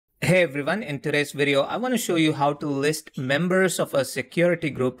Hey everyone, in today's video, I want to show you how to list members of a security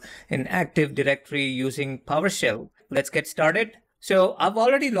group in Active Directory using PowerShell. Let's get started. So I've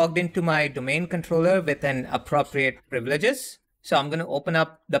already logged into my domain controller with an appropriate privileges. So I'm going to open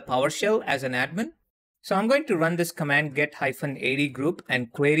up the PowerShell as an admin. So I'm going to run this command get-ADGroup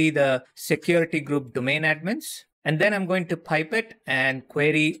and query the security group domain admins. And then I'm going to pipe it and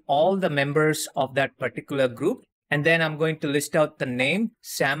query all the members of that particular group. And then I'm going to list out the name,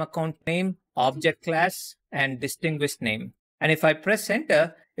 SAM account name, object class, and distinguished name. And if I press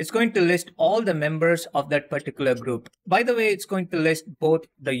enter, it's going to list all the members of that particular group. By the way, it's going to list both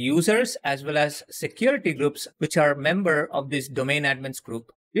the users as well as security groups, which are member of this domain admins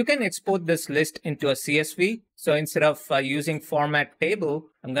group. You can export this list into a CSV. So instead of using format table,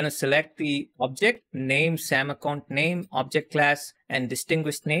 I'm going to select the object name, SAM account name, object class, and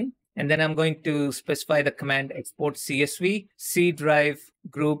distinguished name. And then I'm going to specify the command export CSV, C drive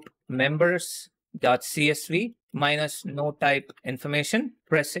group members.csv minus no type information,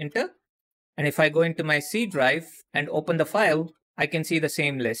 press enter. And if I go into my C drive and open the file, I can see the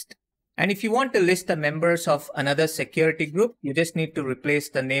same list. And if you want to list the members of another security group, you just need to replace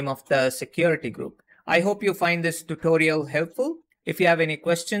the name of the security group. I hope you find this tutorial helpful. If you have any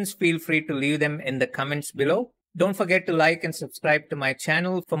questions, feel free to leave them in the comments below. Don't forget to like and subscribe to my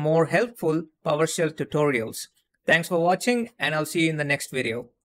channel for more helpful PowerShell tutorials. Thanks for watching, and I'll see you in the next video.